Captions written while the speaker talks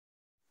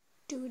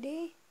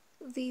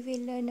we will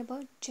learn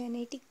about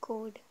genetic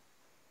code.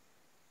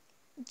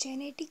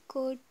 Genetic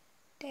code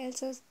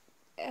tells us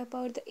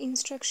about the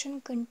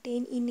instruction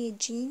contained in a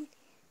gene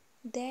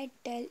that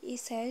tell a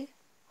cell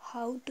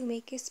how to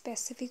make a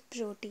specific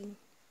protein.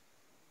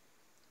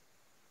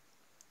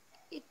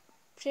 It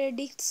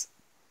predicts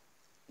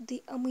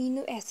the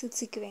amino acid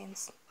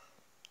sequence.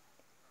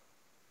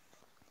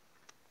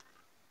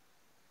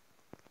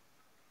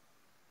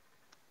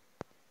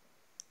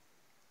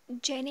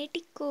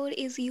 Genetic code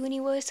is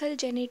universal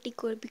genetic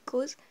code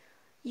because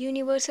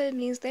universal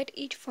means that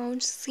it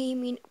found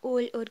same in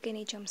all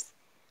organisms.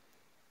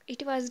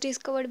 It was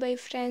discovered by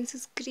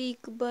Francis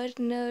Crick,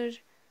 Bernard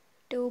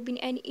Tobin,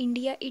 and in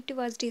India it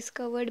was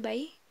discovered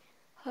by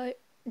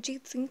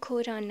Harjit Singh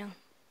Khorana.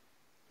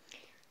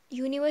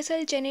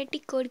 Universal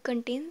genetic code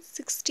contains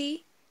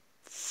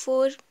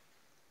 64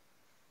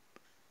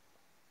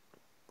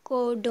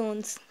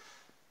 codons,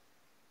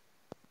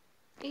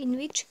 in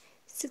which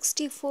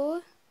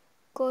 64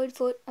 code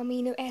for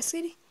amino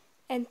acid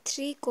and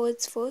 3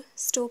 codes for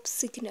stop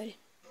signal.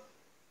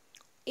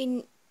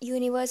 In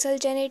universal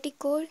genetic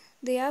code,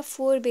 there are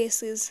 4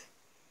 bases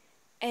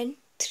and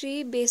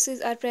 3 bases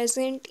are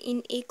present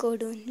in a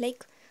codon,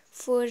 like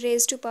 4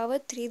 raised to power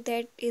 3,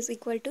 that is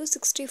equal to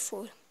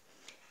 64.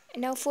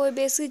 And now 4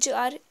 bases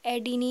are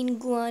adenine,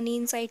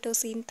 guanine,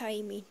 cytosine,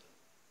 thymine.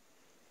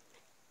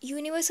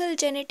 Universal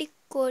genetic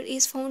code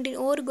is found in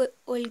all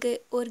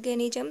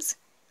organisms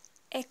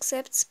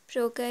except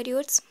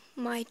prokaryotes,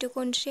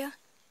 mitochondria,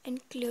 and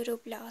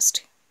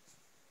chloroplast.